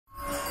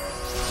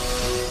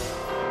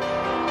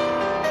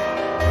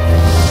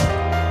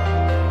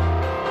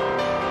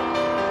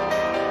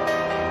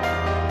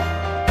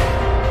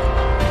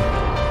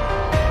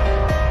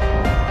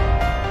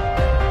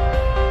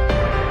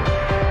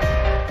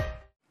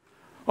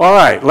All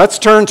right, let's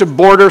turn to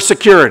border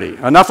security.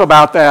 Enough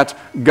about that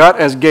gut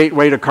as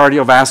gateway to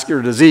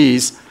cardiovascular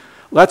disease.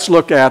 Let's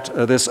look at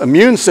this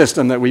immune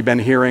system that we've been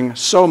hearing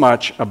so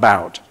much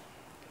about.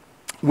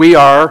 We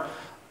are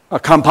a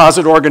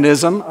composite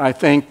organism. I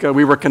think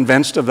we were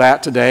convinced of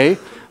that today,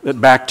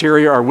 that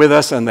bacteria are with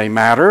us and they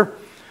matter.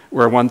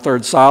 We're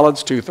 1/3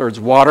 solids, 2/3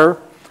 water.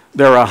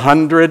 There are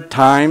 100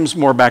 times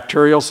more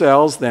bacterial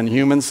cells than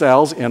human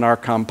cells in our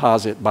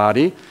composite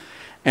body.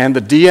 And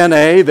the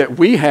DNA that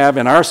we have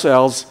in our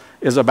cells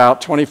is about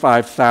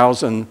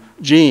 25,000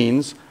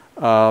 genes,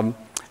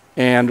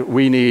 and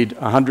we need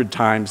 100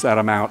 times that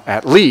amount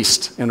at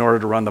least in order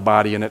to run the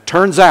body. And it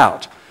turns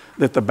out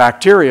that the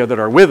bacteria that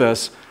are with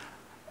us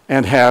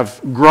and have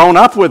grown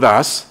up with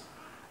us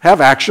have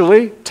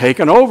actually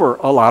taken over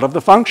a lot of the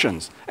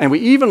functions. And we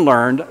even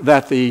learned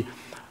that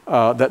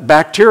that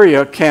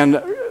bacteria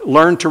can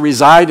learn to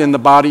reside in the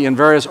body in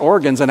various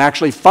organs and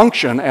actually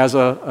function as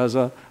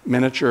a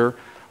miniature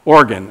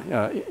organ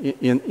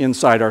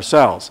inside our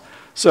cells.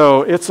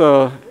 So it's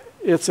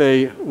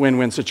a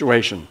win-win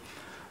situation.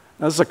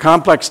 Now, this is a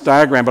complex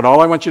diagram, but all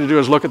I want you to do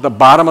is look at the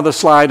bottom of the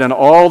slide and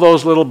all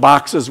those little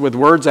boxes with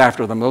words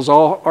after them. Those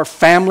all are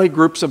family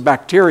groups of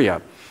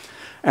bacteria.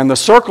 And the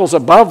circles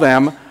above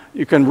them,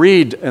 you can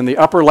read in the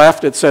upper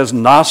left it says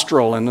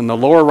nostril, and in the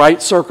lower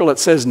right circle it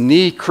says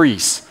knee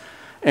crease.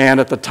 And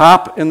at the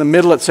top in the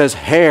middle it says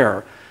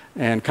hair.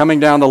 And coming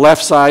down the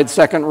left side,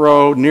 second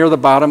row, near the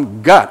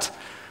bottom, gut.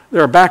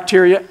 There are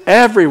bacteria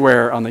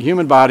everywhere on the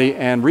human body,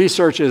 and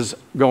research is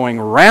going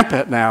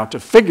rampant now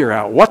to figure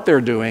out what they're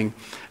doing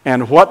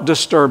and what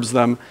disturbs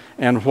them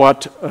and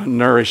what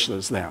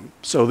nourishes them.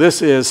 So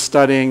this is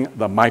studying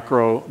the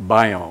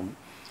microbiome.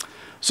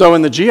 So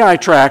in the GI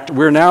tract,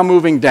 we're now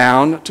moving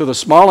down to the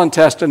small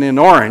intestine in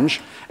orange,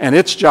 and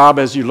its job,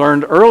 as you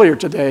learned earlier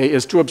today,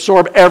 is to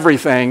absorb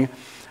everything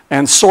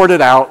and sort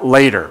it out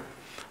later.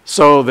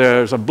 So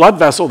there's a blood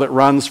vessel that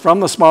runs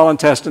from the small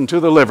intestine to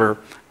the liver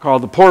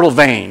called the portal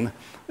vein.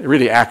 It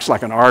really acts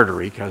like an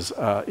artery because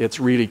it's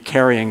really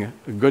carrying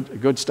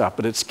good stuff,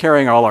 but it's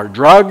carrying all our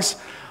drugs,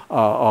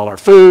 all our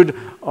food,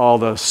 all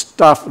the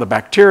stuff, the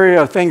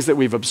bacteria, things that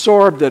we've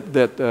absorbed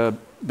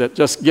that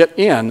just get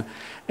in.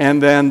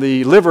 And then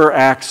the liver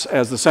acts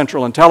as the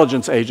central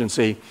intelligence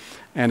agency,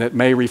 and it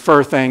may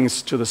refer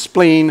things to the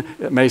spleen,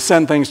 it may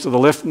send things to the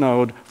lymph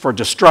node for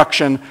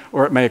destruction,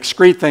 or it may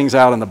excrete things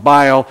out in the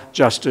bile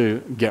just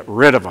to get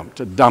rid of them,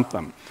 to dump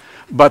them.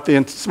 But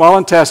the small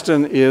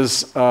intestine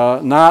is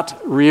not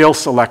real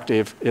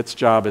selective. Its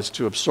job is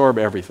to absorb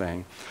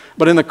everything.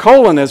 But in the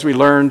colon, as we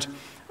learned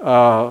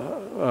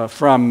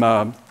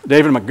from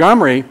David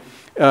Montgomery,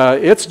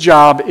 its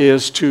job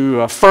is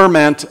to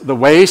ferment the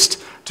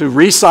waste, to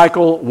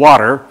recycle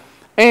water,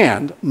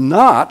 and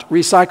not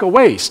recycle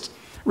waste.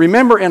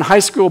 Remember in high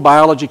school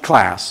biology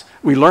class,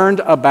 we learned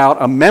about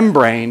a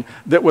membrane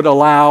that would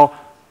allow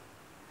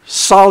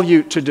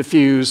solute to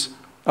diffuse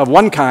of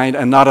one kind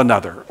and not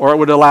another, or it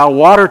would allow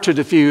water to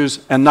diffuse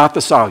and not the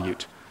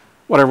solute,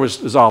 whatever was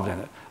dissolved in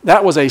it.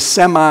 That was a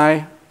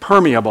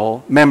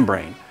semi-permeable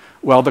membrane.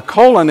 Well, the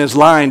colon is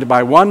lined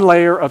by one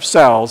layer of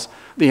cells,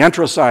 the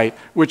enterocyte,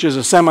 which is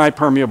a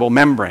semi-permeable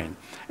membrane.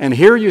 And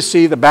here you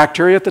see the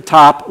bacteria at the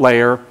top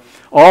layer,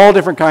 all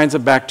different kinds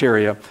of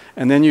bacteria,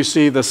 and then you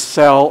see the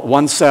cell,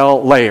 one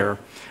cell layer.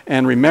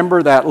 And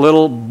remember that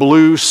little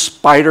blue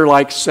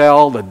spider-like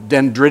cell, the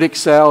dendritic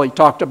cell he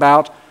talked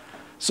about?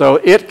 So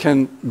it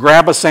can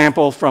grab a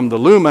sample from the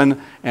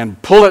lumen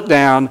and pull it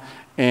down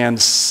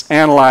and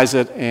analyze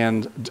it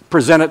and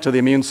present it to the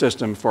immune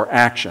system for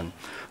action.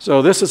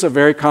 So this is a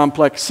very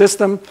complex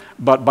system,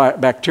 but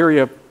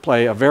bacteria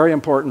play a very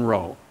important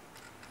role.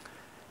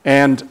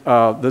 And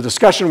the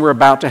discussion we're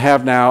about to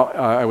have now,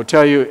 I would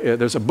tell you,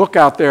 there's a book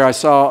out there I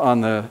saw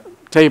on the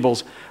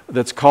tables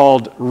that's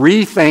called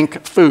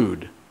Rethink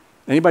Food.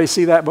 Anybody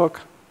see that book?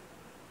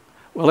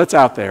 Well, it's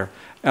out there.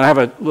 And I have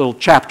a little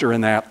chapter in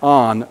that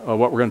on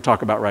what we're going to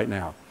talk about right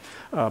now.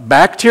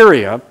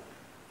 Bacteria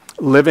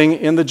living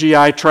in the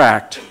GI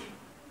tract,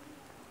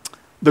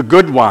 the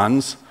good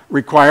ones,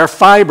 require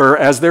fiber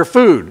as their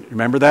food.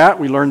 Remember that?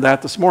 We learned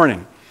that this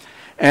morning.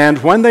 And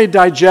when they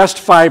digest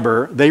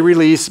fiber, they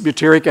release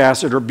butyric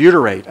acid or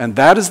butyrate. And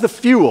that is the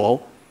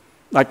fuel.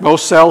 Like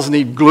most cells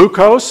need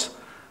glucose.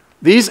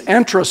 These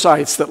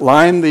enterocytes that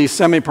line the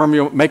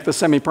semi-permeable, make the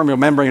semi-permeable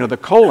membrane of the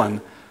colon,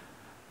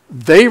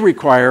 they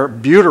require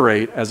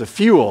butyrate as a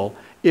fuel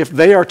if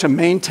they are to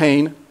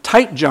maintain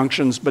tight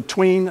junctions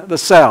between the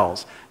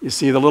cells. You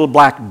see the little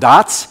black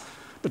dots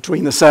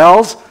between the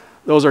cells?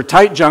 Those are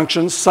tight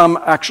junctions, some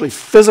actually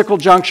physical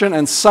junction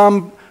and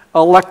some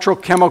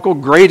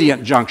electrochemical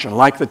gradient junction,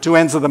 like the two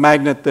ends of the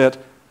magnet that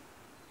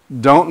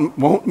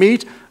won't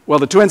meet. Well,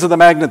 the two ends of the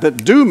magnet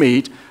that do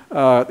meet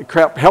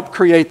help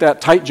create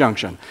that tight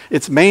junction.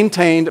 It's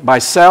maintained by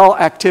cell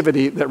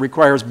activity that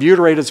requires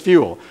butyrate as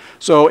fuel.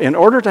 So in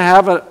order to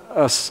have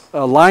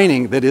a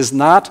lining that is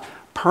not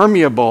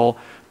permeable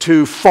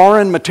to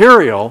foreign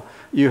material,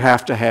 you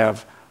have to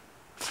have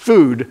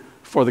food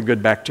for the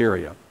good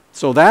bacteria.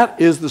 So that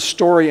is the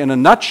story in a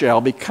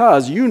nutshell,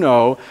 because you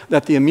know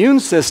that the immune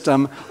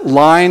system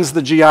lines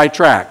the GI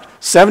tract.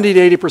 70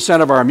 to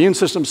 80% of our immune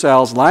system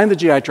cells line the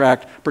GI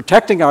tract,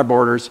 protecting our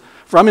borders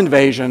from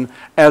invasion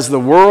as the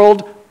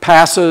world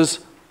passes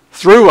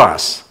through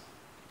us.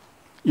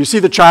 You see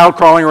the child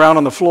crawling around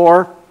on the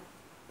floor?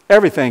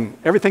 Everything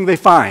they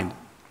find.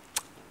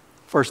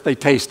 First they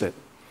taste it.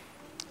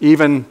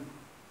 Even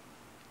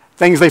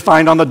things they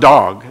find on the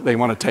dog they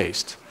want to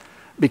taste,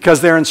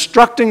 because they're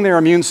instructing their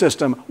immune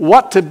system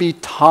what to be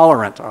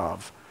tolerant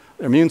of.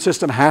 Their immune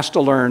system has to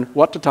learn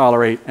what to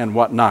tolerate and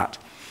what not.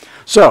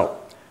 So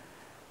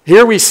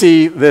here we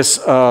see this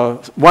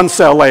one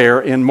cell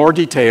layer in more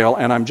detail,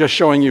 and I'm just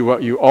showing you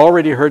what you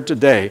already heard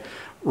today.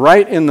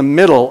 Right in the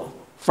middle,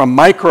 from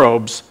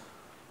microbes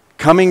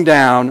coming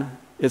down,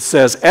 it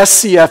says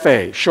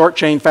SCFA,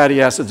 short-chain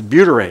fatty acids,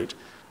 butyrate.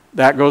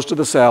 That goes to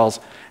the cells,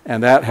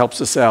 and that helps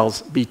the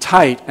cells be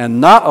tight and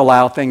not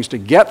allow things to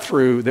get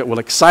through that will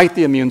excite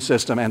the immune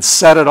system and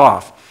set it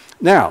off.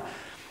 Now,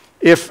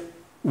 if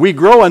we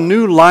grow a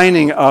new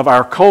lining of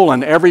our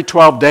colon every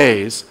 12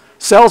 days,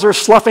 cells are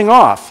sloughing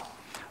off.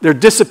 They're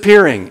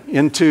disappearing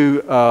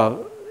into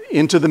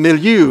the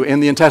milieu in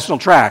the intestinal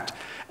tract,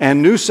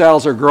 and new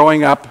cells are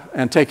growing up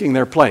and taking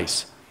their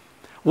place.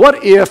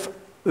 What if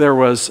there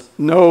was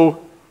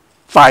no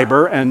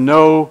fiber and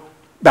no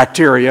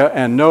bacteria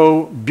and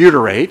no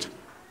butyrate,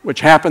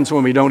 which happens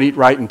when we don't eat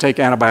right and take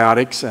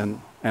antibiotics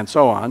and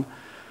so on?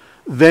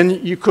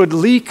 Then you could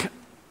leak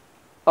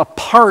a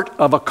part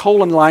of a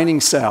colon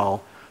lining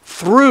cell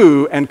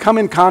through and come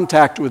in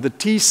contact with the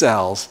T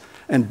cells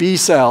and B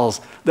cells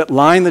that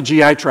line the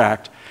GI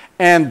tract,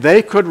 and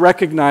they could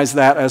recognize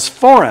that as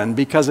foreign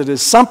because it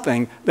is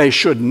something they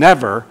should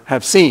never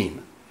have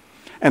seen.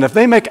 And if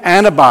they make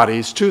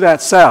antibodies to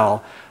that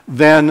cell,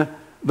 then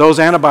those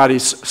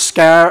antibodies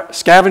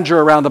scavenger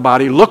around the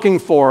body looking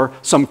for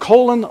some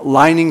colon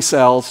lining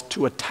cells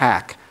to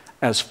attack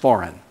as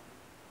foreign.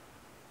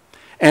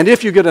 And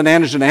if you get an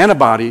antigen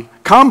antibody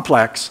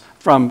complex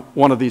from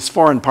one of these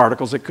foreign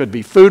particles, it could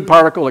be food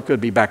particle, it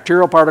could be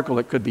bacterial particle,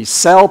 it could be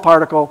cell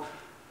particle,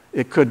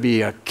 it could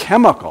be a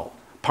chemical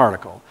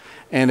particle.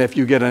 And if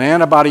you get an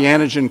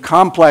antibody-antigen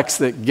complex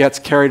that gets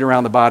carried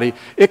around the body,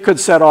 it could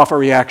set off a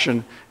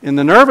reaction in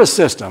the nervous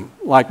system,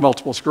 like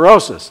multiple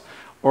sclerosis,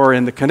 or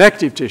in the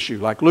connective tissue,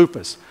 like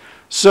lupus.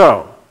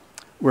 So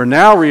we're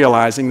now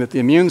realizing that the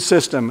immune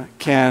system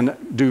can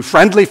do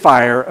friendly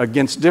fire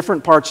against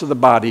different parts of the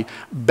body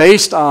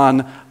based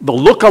on the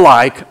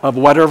look-alike of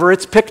whatever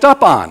it's picked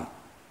up on.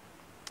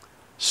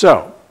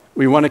 So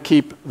we want to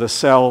keep the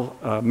cell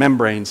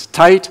membranes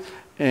tight,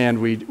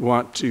 and we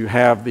want to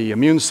have the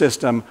immune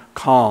system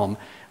calm.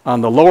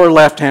 On the lower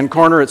left-hand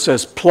corner, it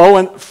says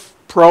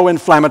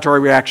pro-inflammatory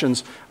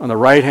reactions. On the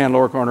right-hand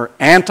lower corner,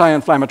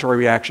 anti-inflammatory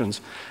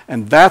reactions.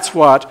 And that's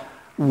what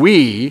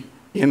we,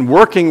 in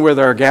working with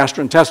our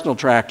gastrointestinal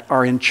tract,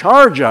 are in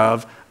charge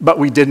of, but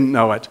we didn't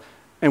know it,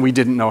 and we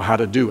didn't know how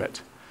to do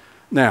it.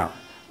 Now,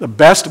 the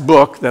best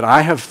book that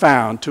I have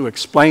found to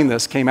explain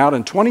this came out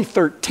in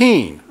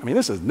 2013. I mean,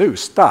 this is new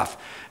stuff.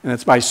 And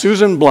it's by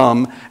Susan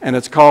Blum, and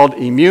it's called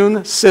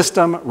Immune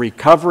System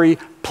Recovery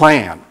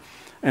Plan.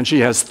 And she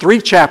has 3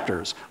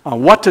 chapters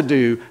on what to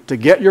do to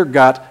get your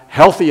gut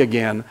healthy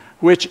again,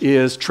 which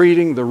is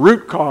treating the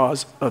root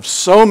cause of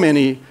so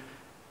many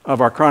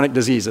of our chronic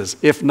diseases,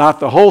 if not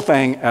the whole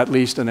thing, at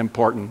least an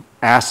important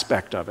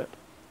aspect of it.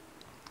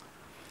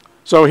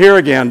 So here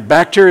again,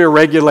 bacteria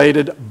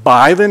regulated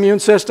by the immune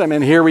system,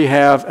 and here we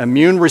have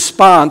immune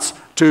response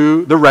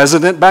to the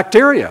resident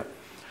bacteria.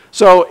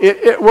 So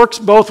it works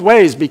both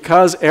ways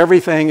because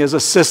everything is a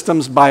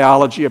systems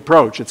biology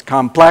approach. It's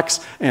complex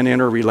and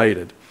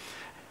interrelated.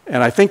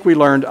 And I think we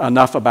learned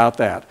enough about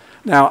that.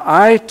 Now,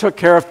 I took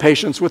care of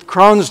patients with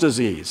Crohn's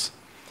disease.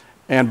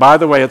 And by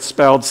the way, it's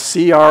spelled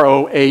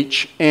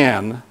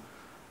C-R-O-H-N.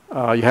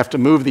 You have to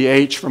move the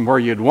H from where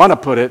you'd want to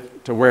put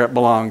it to where it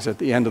belongs at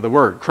the end of the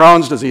word.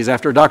 Crohn's disease,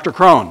 after Dr.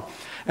 Crohn.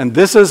 And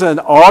this is an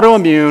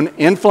autoimmune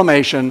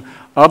inflammation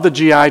of the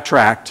GI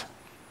tract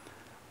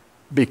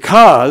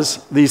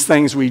because these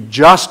things we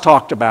just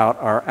talked about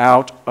are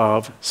out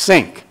of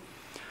sync.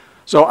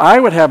 So I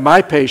would have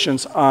my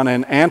patients on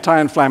an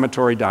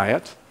anti-inflammatory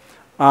diet,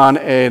 on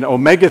an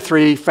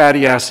omega-3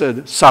 fatty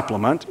acid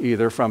supplement,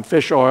 either from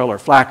fish oil or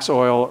flax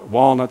oil,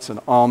 walnuts and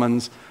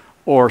almonds,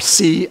 or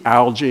sea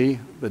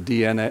algae,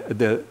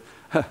 now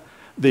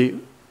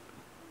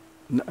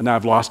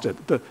I've lost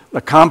it.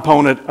 The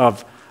component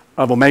of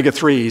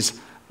omega-3s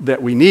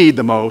that we need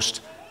the most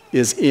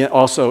is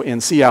also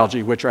in sea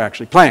algae, which are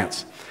actually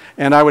plants.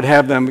 And I would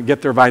have them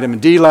get their vitamin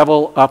D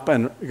level up,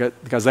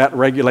 because that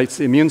regulates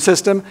the immune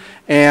system,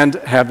 and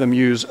have them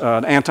use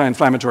an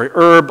anti-inflammatory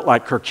herb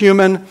like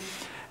curcumin,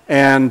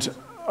 and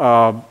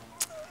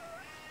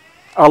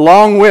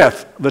along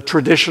with the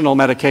traditional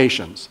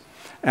medications.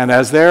 And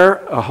as their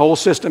whole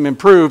system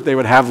improved, they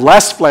would have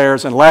less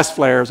flares and less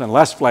flares and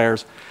less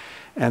flares.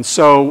 And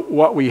so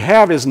what we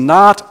have is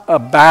not a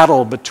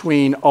battle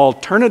between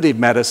alternative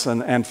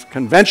medicine and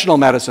conventional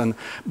medicine,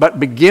 but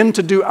begin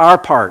to do our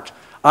part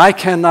I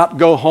cannot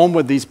go home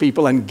with these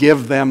people and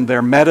give them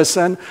their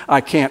medicine.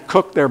 I can't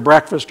cook their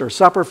breakfast or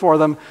supper for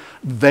them.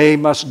 They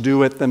must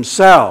do it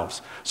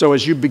themselves. So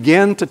as you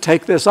begin to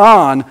take this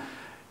on,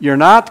 you're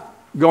not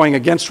going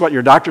against what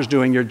your doctor's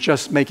doing, you're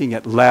just making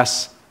it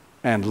less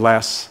and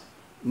less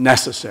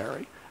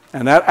necessary.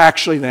 And that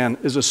actually then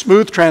is a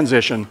smooth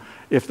transition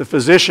if the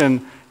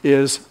physician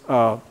is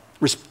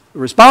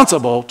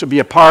responsible to be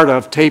a part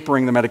of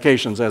tapering the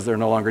medications as they're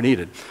no longer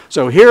needed.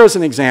 So here is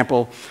an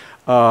example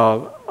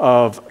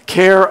of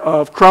care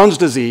of Crohn's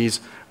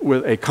disease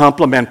with a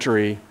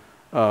complementary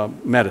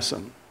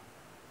medicine.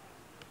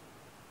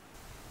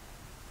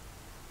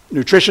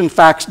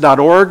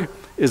 Nutritionfacts.org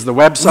is the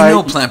website.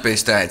 We know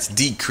plant-based diets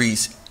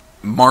decrease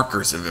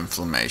markers of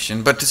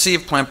inflammation, but to see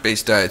if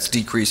plant-based diets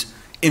decrease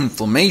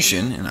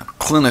inflammation in a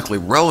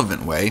clinically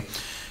relevant way,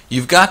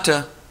 you've got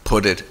to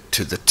put it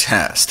to the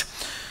test.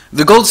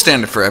 The gold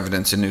standard for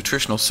evidence in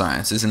nutritional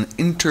science is an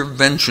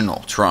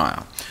interventional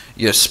trial.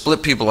 You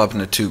split people up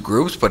into two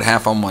groups, put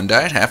half on one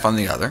diet, half on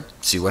the other,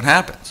 see what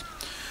happens.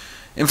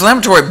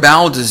 Inflammatory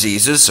bowel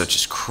diseases, such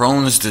as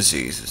Crohn's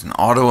disease, is an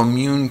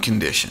autoimmune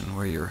condition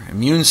where your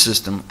immune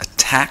system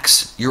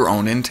attacks your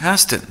own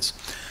intestines.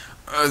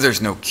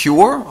 There's no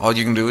cure. All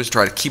you can do is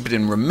try to keep it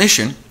in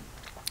remission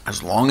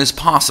as long as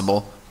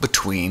possible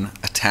between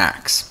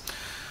attacks.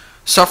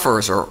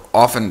 Sufferers are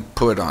often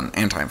put on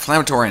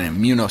anti-inflammatory and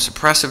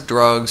immunosuppressive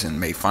drugs and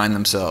may find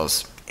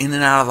themselves in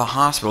and out of the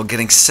hospital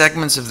getting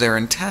segments of their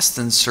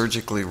intestines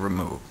surgically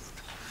removed.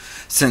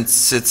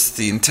 Since it's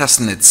the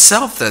intestine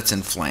itself that's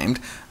inflamed,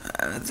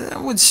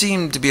 that would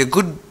seem to be a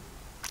good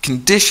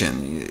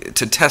condition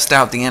to test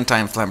out the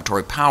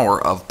anti-inflammatory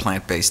power of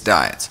plant-based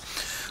diets.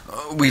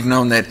 We've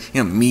known that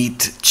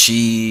meat,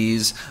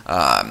 cheese,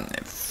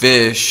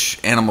 fish,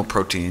 animal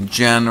protein in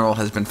general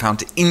has been found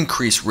to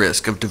increase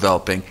risk of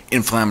developing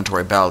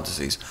inflammatory bowel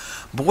disease.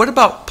 But what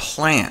about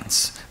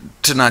plants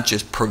to not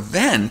just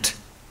prevent,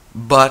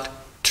 but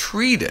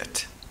treat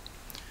it?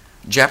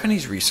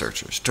 Japanese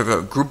researchers took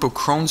a group of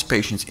Crohn's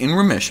patients in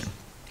remission,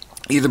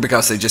 either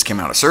because they just came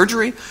out of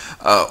surgery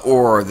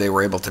or they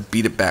were able to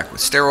beat it back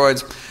with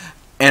steroids,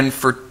 and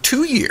for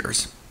 2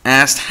 years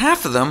asked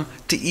half of them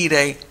to eat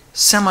a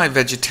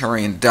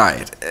semi-vegetarian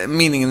diet,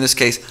 meaning in this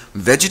case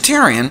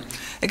vegetarian,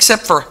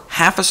 except for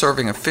half a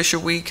serving of fish a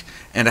week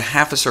and a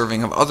half a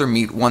serving of other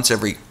meat once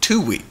every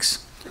 2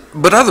 weeks.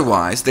 But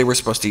otherwise, they were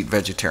supposed to eat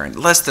vegetarian,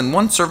 less than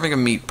 1 serving of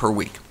meat per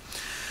week.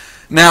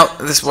 Now,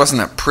 this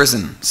wasn't a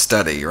prison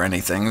study or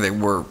anything. They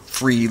were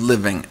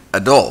free-living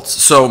adults.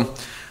 So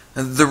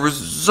the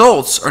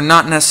results are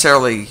not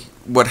necessarily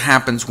what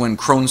happens when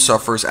Crohn's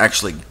sufferers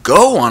actually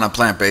go on a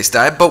plant-based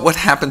diet, but what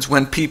happens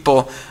when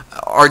people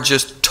are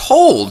just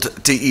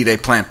told to eat a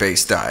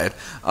plant-based diet,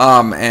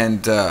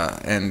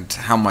 and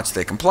how much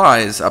they comply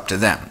is up to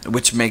them,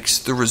 which makes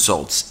the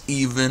results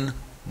even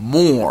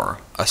more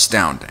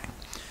astounding.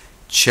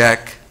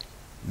 Check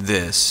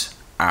this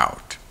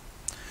out.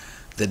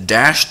 The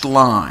dashed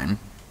line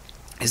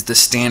is the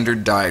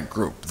standard diet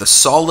group. The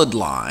solid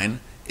line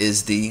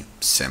is the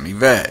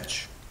semi-veg.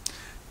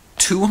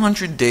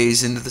 200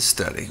 days into the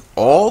study,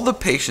 all the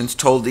patients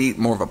told to eat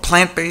more of a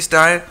plant-based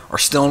diet are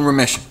still in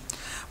remission.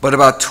 But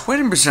about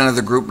 20% of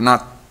the group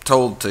not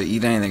told to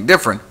eat anything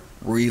different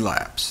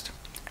relapsed.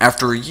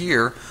 After a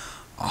year,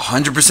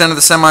 100% of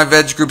the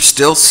semi-veg group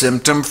still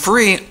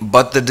symptom-free,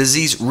 but the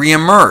disease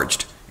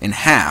reemerged in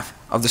half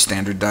of the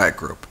standard diet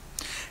group.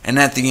 And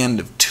at the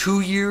end of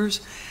 2 years,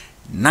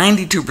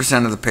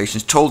 92% of the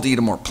patients told to eat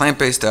a more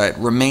plant-based diet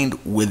remained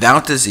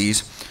without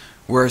disease,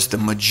 whereas the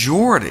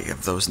majority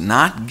of those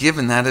not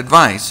given that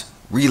advice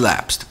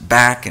relapsed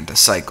back into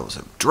cycles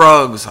of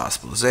drugs,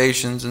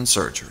 hospitalizations, and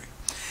surgery.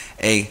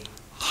 A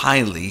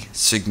highly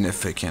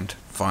significant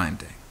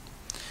finding.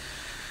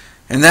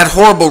 And that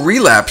horrible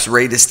relapse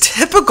rate is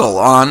typical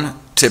on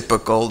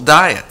typical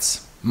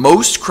diets.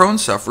 Most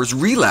Crohn's sufferers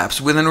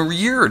relapse within a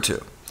year or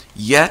two.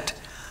 Yet,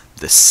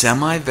 the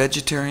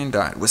semi-vegetarian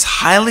diet was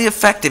highly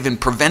effective in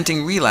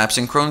preventing relapse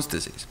in Crohn's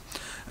disease.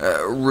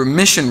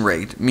 Remission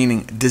rate,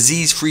 meaning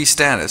disease-free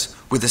status,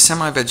 with a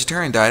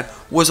semi-vegetarian diet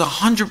was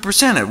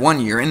 100% at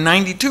 1 year and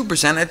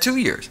 92% at 2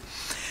 years.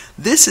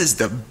 This is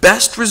the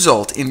best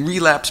result in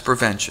relapse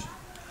prevention.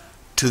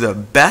 To the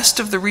best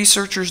of the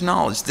researchers'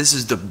 knowledge, this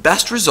is the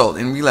best result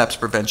in relapse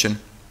prevention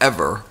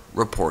ever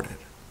reported.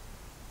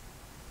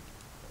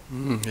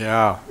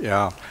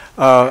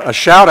 A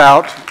shout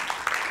out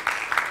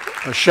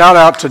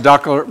to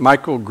Dr.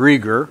 Michael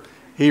Grieger.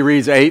 He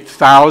reads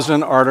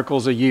 8,000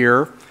 articles a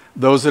year.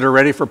 Those that are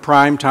ready for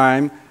prime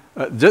time,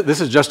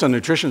 this is just on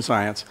nutrition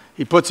science.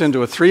 He puts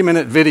into a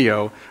 3-minute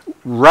video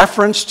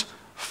referenced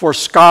for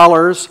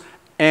scholars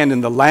and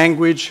in the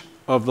language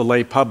of the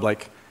lay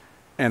public,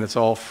 and it's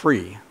all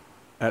free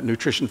at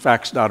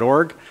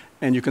nutritionfacts.org.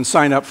 And you can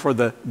sign up for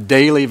the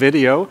daily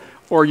video,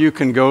 or you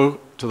can go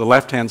to the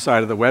left-hand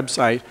side of the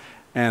website,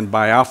 and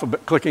by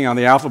clicking on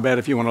the alphabet,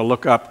 if you want to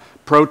look up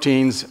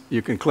proteins,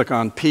 you can click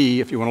on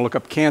P. If you want to look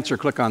up cancer,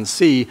 click on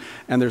C,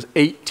 and there's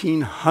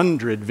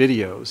 1,800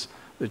 videos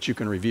that you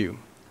can review.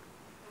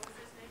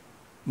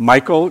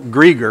 Michael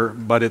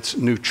Grieger, but it's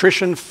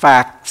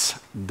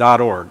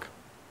nutritionfacts.org.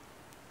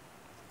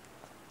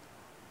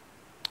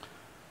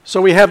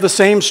 So we have the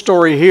same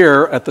story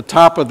here. At the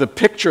top of the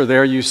picture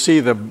there, you see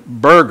the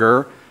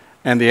burger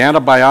and the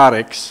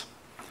antibiotics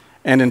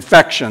and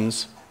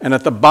infections, and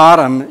at the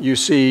bottom you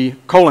see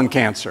colon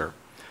cancer.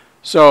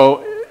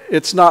 So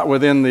it's not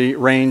within the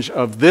range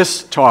of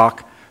this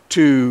talk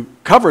to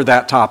cover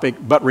that topic,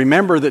 but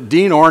remember that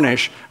Dean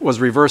Ornish was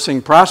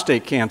reversing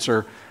prostate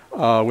cancer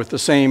with the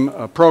same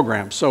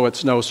program, so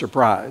it's no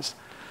surprise.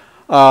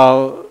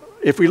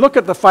 If we look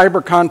at the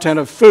fiber content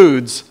of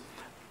foods,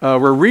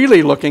 we're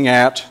really looking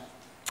at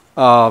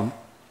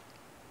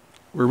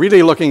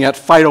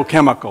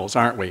phytochemicals,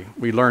 aren't we?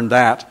 We learned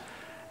that.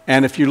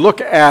 And if you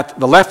look at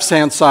the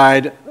left-hand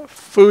side,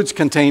 foods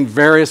contain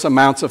various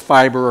amounts of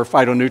fiber or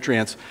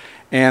phytonutrients,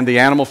 and the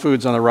animal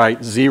foods on the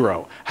right,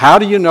 0. How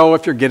do you know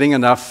if you're getting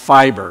enough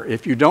fiber?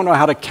 If you don't know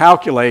how to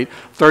calculate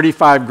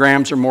 35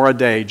 grams or more a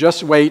day,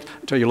 just wait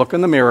until you look in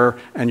the mirror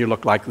and you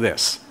look like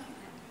this.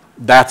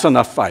 That's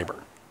enough fiber.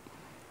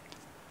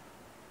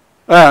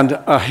 And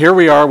here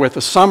we are with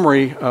a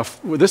summary.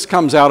 This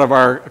comes out of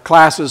our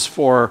classes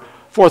for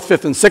 4th,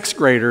 5th, and 6th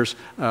graders.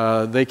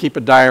 They keep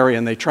a diary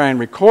and they try and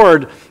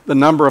record the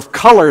number of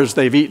colors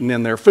they've eaten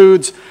in their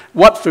foods,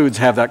 what foods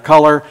have that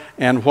color,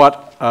 and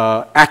what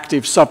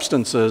active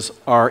substances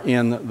are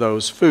in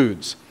those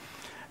foods.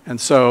 And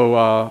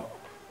so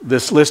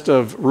this list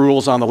of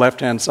rules on the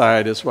left-hand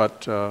side is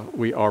what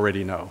we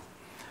already know.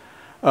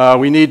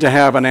 We need to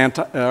have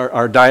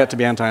our diet to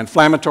be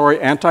anti-inflammatory,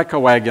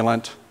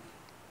 anticoagulant,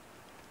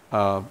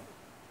 not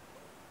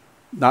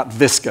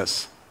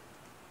viscous,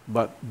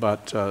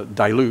 but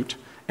dilute,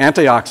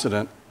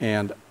 antioxidant,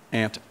 and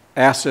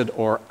acid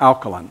or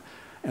alkaline.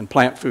 And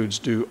plant foods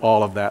do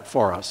all of that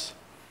for us.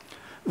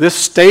 This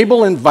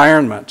stable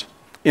environment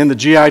in the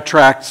GI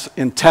tract's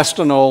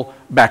intestinal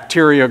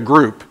bacteria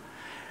group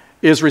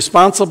is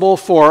responsible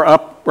for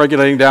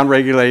upregulating,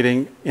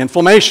 downregulating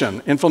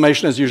inflammation.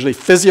 Inflammation is usually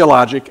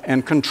physiologic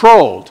and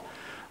controlled.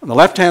 On the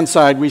left-hand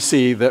side, we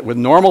see that with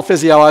normal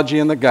physiology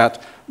in the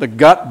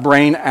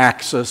gut-brain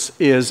axis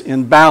is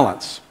in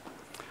balance.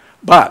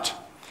 But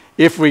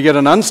if we get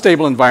an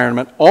unstable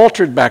environment,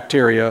 altered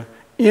bacteria,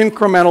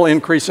 incremental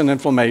increase in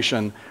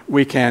inflammation,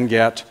 we can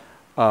get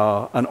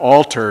an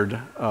altered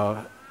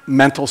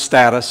mental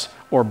status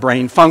or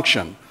brain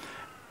function.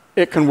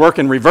 It can work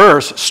in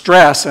reverse.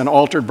 Stress and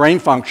altered brain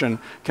function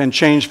can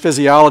change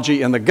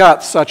physiology in the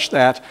gut such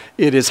that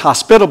it is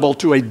hospitable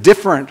to a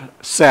different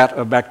set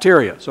of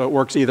bacteria. So it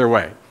works either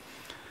way.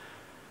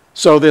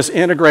 So this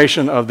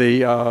integration of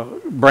the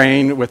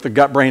brain with the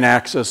gut-brain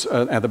axis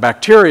and the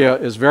bacteria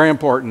is very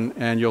important,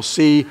 and you'll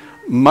see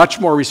much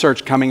more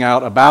research coming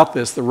out about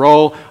this, the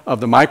role of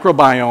the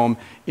microbiome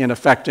in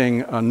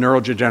affecting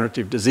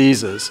neurodegenerative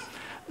diseases.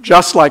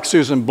 Just like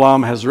Susan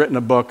Blum has written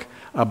a book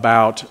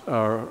about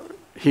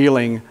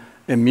healing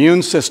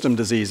immune system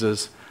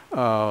diseases,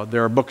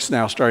 there are books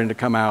now starting to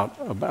come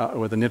out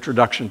with an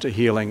introduction to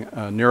healing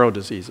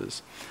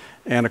neurodiseases.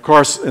 And of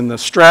course, in the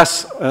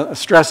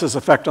stress's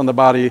effect on the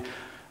body,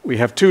 we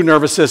have two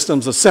nervous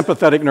systems, the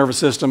sympathetic nervous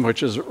system,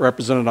 which is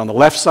represented on the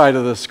left side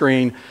of the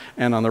screen,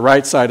 and on the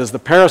right side is the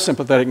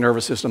parasympathetic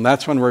nervous system.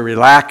 That's when we're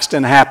relaxed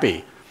and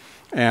happy.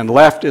 And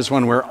left is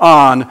when we're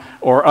on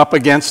or up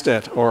against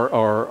it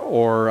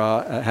or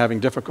having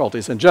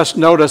difficulties. And just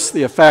notice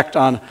the effect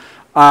on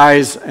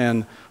eyes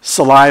and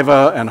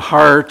saliva and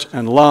heart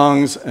and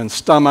lungs and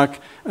stomach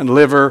and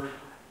liver.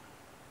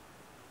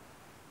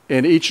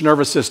 In each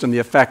nervous system, the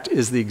effect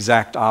is the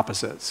exact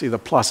opposite. See the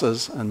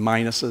pluses and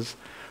minuses?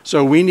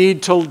 So we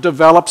need to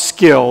develop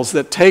skills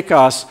that take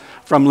us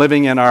from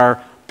living in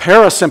our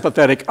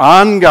parasympathetic,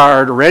 on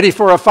guard, ready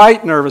for a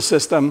fight nervous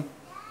system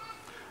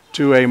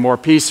to a more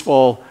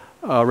peaceful,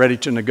 ready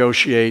to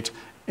negotiate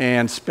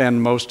and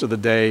spend most of the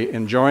day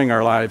enjoying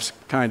our lives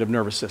kind of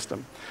nervous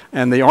system.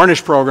 And the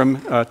Ornish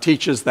program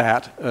teaches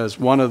that as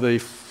one of the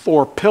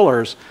 4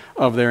 pillars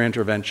of their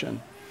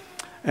intervention.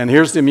 And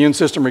here's the Immune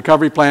System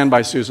Recovery Plan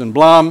by Susan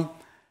Blum.